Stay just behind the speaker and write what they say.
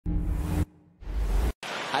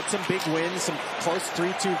had some big wins, some close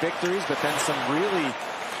 3-2 victories, but then some really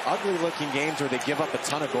ugly-looking games where they give up a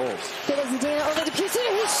ton of goals. It is Zadina over to Couture.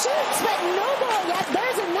 He shoots, but no goal yet.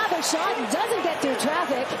 There's another shot. Doesn't get through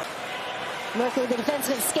traffic. Merkley, the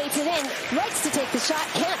defenseman, skates it in. Likes to take the shot.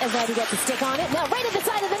 Can't as Eddie get the stick on it. Now right at the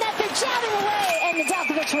side of the net. They're jabbing away, and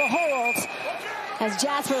Nedeljkovic will hold. As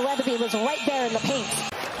Jasper Weatherby was right there in the paint.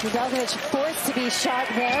 Nedeljkovic forced to be sharp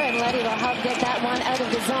there, and Letty will help get that one out of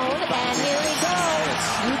the zone. And here we go.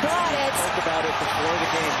 You got it. Talked about it before the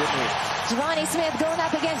game, didn't we? Giovanni Smith going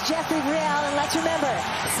up against Jeffrey Brielle, and let's remember,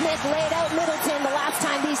 Smith laid out Middleton the last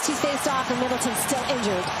time these two faced off, and Middleton's still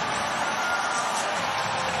injured.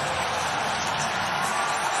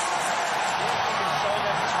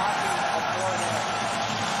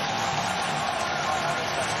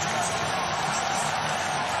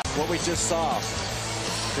 What we just saw.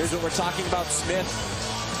 Here's what we're talking about. Smith,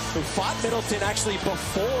 who fought Middleton actually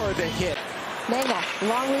before the hit. Magna,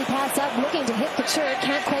 long lead pass up, looking to hit Couture.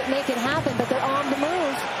 Can't quite make it happen, but they're on the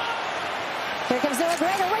move. Here comes Noah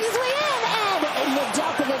Gregor, right his way in, and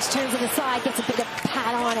Nedeljkovic turns it aside, gets a bit of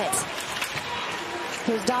pat on it.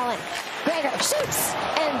 Here's Dahlin. Gregor shoots,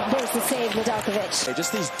 and there's the save, Nedeljkovic.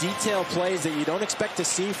 Just these detailed plays that you don't expect to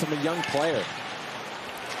see from a young player.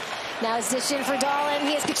 Now it's dished in for Dahlin.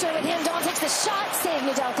 He has Couture with him. Dahlin takes the shot, save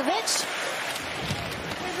Nedeljkovic.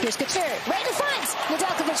 Here's Couture, right in front.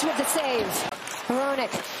 Nedeljkovic with the save.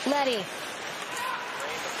 Hronek, Letty.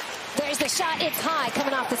 There's the shot. It's high,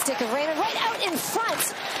 coming off the stick of Raymond. Right out in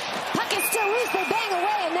front. Puck is still loose. They bang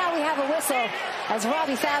away, and now we have a whistle as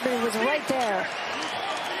Robbie Fabry was right there.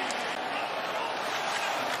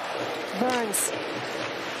 Burns.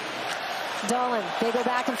 Dahlin, they go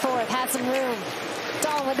back and forth. Had some room.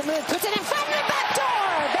 Dahlin with the move, puts it in front of the back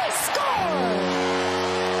door. They score!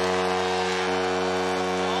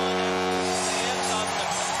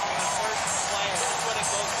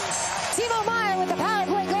 Timo Meier with the power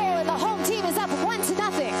play goal, and the home team is up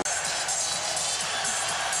 1-0.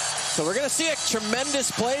 So we're going to see a tremendous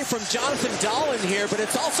play from Jonathan Dahlin here, but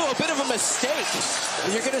it's also a bit of a mistake.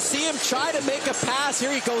 You're going to see him try to make a pass.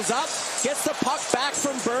 Here he goes up, gets the puck back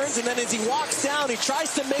from Burns, and then as he walks down, he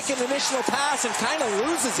tries to make an initial pass and kind of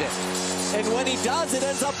loses it. And when he does, it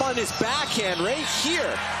ends up on his backhand right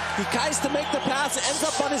here. He tries to make the pass, it ends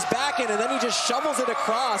up on his backhand, and then he just shovels it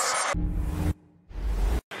across.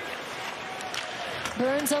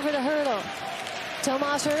 Burns over the Hurdle.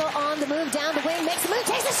 Tomas Hurdle on the move, down the wing, makes a move,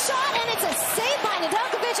 takes a shot, and it's a save by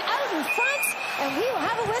Nedeljkovic out in front, and we will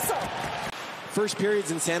have a whistle. First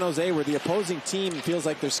periods in San Jose where the opposing team feels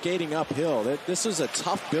like they're skating uphill. This was a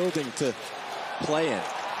tough building to play in.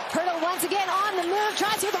 Hurdle once again on the move,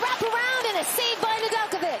 tries with a wraparound, and a save by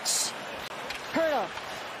Nedeljkovic. Hurdle.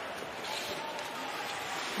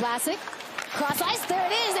 Vlasic. Cross ice, there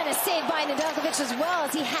it is, and a save by Nedeljkovic as well,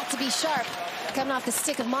 as he had to be sharp. Coming off the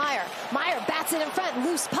stick of Meier. Meier bats it in front,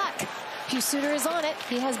 loose puck. Hugh Suter is on it.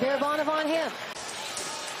 He has Barabanov on him.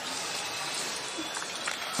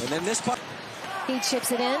 And then this puck. He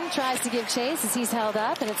chips it in, tries to give chase as he's held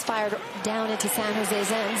up, and it's fired down into San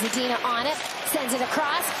Jose's end. Zadina on it, sends it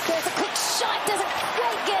across. There's a quick shot, doesn't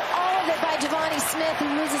quite get all of it by Giovanni Smith, who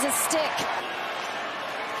loses a stick.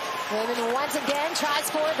 Raymond once again tries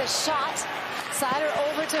for the shot. Sider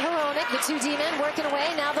over to Hronek. The two D-men working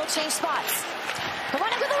away. Now they'll change spots.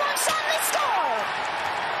 Hronek with a long shot, and they score!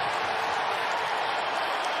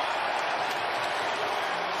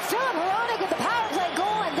 Philip Hronek with the power play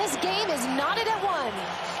goal, and this game is knotted at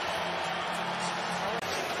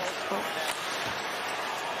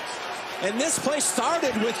 1. And this play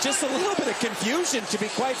started with just a little bit of confusion, to be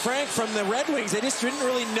quite frank, from the Red Wings. They just didn't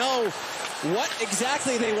really know what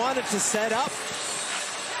exactly they wanted to set up.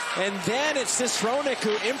 And then it's this Hronek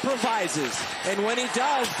who improvises. And when he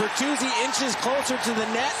does, Bertuzzi inches closer to the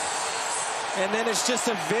net. And then it's just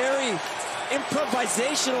a very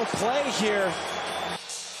improvisational play here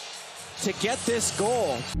to get this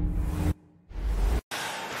goal.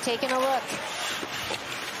 Taking a look.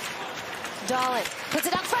 Dahlin puts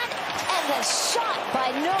it up front, and the shot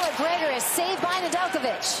by Noah Gregor is saved by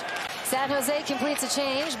Nedeljkovic. San Jose completes a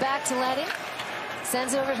change, back to Letty.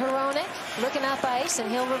 Sends it over to Hronek, looking up ice, and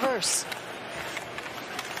he'll reverse.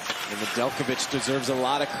 And Nedeljkovic deserves a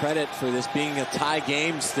lot of credit for this being a tie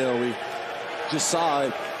game still. We just saw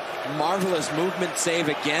a marvelous movement save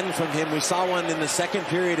again from him. We saw one in the second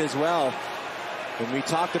period as well. And we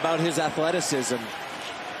talked about his athleticism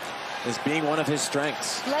as being one of his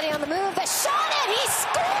strengths. Letty on the move, the shot, and he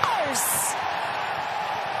scores!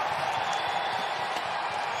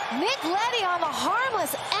 Nick Letty on the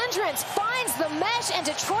harmless entrance finds the mesh, and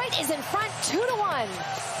Detroit is in front 2-1.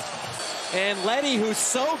 And Letty, who's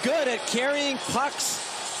so good at carrying pucks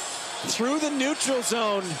through the neutral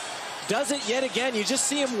zone. Does it yet again. You just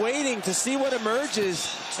see him waiting to see what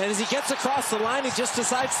emerges. And as he gets across the line, he just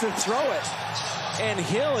decides to throw it. And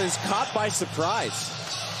Hill is caught by surprise.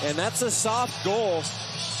 And that's a soft goal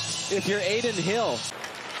if you're Aiden Hill.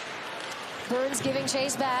 Burns giving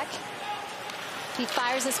chase back. He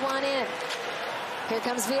fires this one in. Here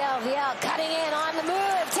comes VL. VL cutting in on the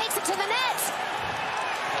move. Takes it to the net.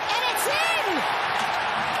 And it's in!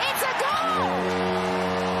 It's a goal!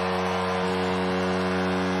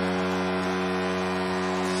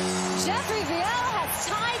 Jeffrey VL has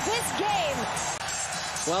tied this game.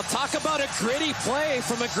 Well, talk about a gritty play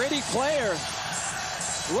from a gritty player.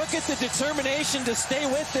 Look at the determination to stay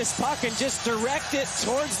with this puck and just direct it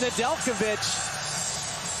towards Nedeljkovic.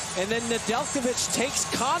 And then Nedeljkovic takes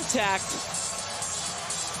contact.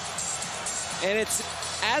 And it's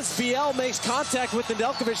as VL makes contact with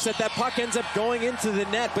Nedeljkovic that puck ends up going into the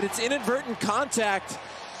net. But it's inadvertent contact.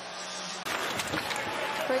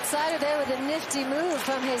 Rick Seider there with a nifty move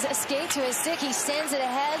from his skate to his stick. He sends it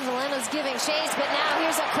ahead. Valeno's giving chase, but now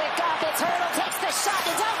here's a quick up. It's Hurdle, takes the shot.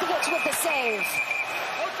 Nedeljkovic with the save.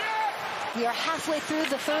 We are halfway through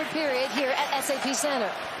the third period here at SAP Center.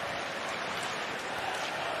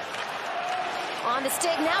 On the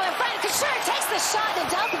stick now in front. Couture takes the shot.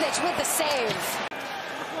 Nedeljkovic with the save.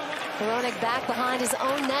 Hronek back behind his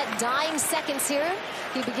own net. Dying seconds here.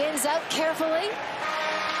 He begins out carefully.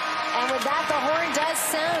 And with that, the horn does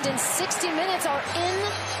sound, and 60 minutes are in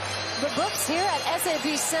the books here at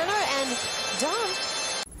SAP Center. And Dom.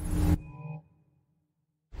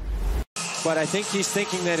 But I think he's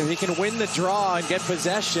thinking that if he can win the draw and get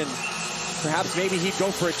possession, perhaps maybe he'd go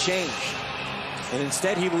for a change. And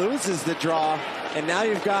instead he loses the draw, and now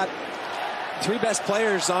you've got three best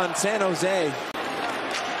players on San Jose.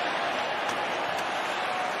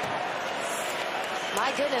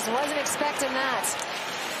 My goodness, wasn't expecting that.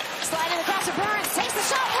 Sliding across to Burns, takes the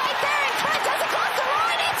shot right there in front, does it cross the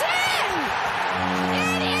line, it's in!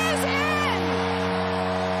 It is in!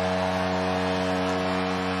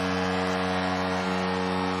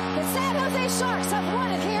 The San Jose Sharks have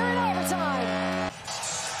won it here in overtime.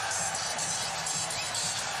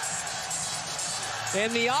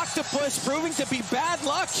 And the Octopus proving to be bad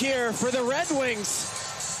luck here for the Red Wings.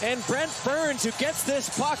 And Brent Burns, who gets this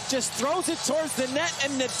puck, just throws it towards the net,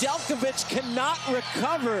 and Nedeljkovic cannot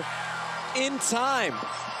recover in time.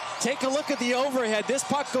 Take a look at the overhead. This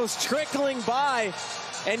puck goes trickling by,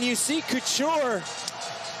 and you see Couture,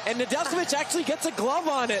 and Nedeljkovic actually gets a glove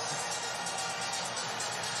on it.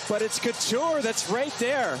 But it's Couture that's right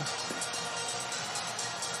there.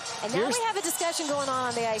 And now we have a discussion going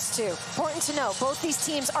on the ice, too. Important to know, both these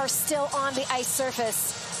teams are still on the ice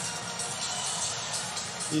surface.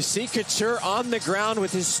 You see Couture on the ground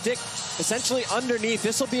with his stick essentially underneath.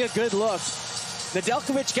 This will be a good look.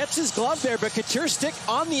 Nedeljkovic gets his glove there, but Couture's stick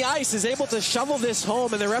on the ice is able to shovel this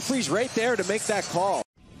home, and the referee's right there to make that call.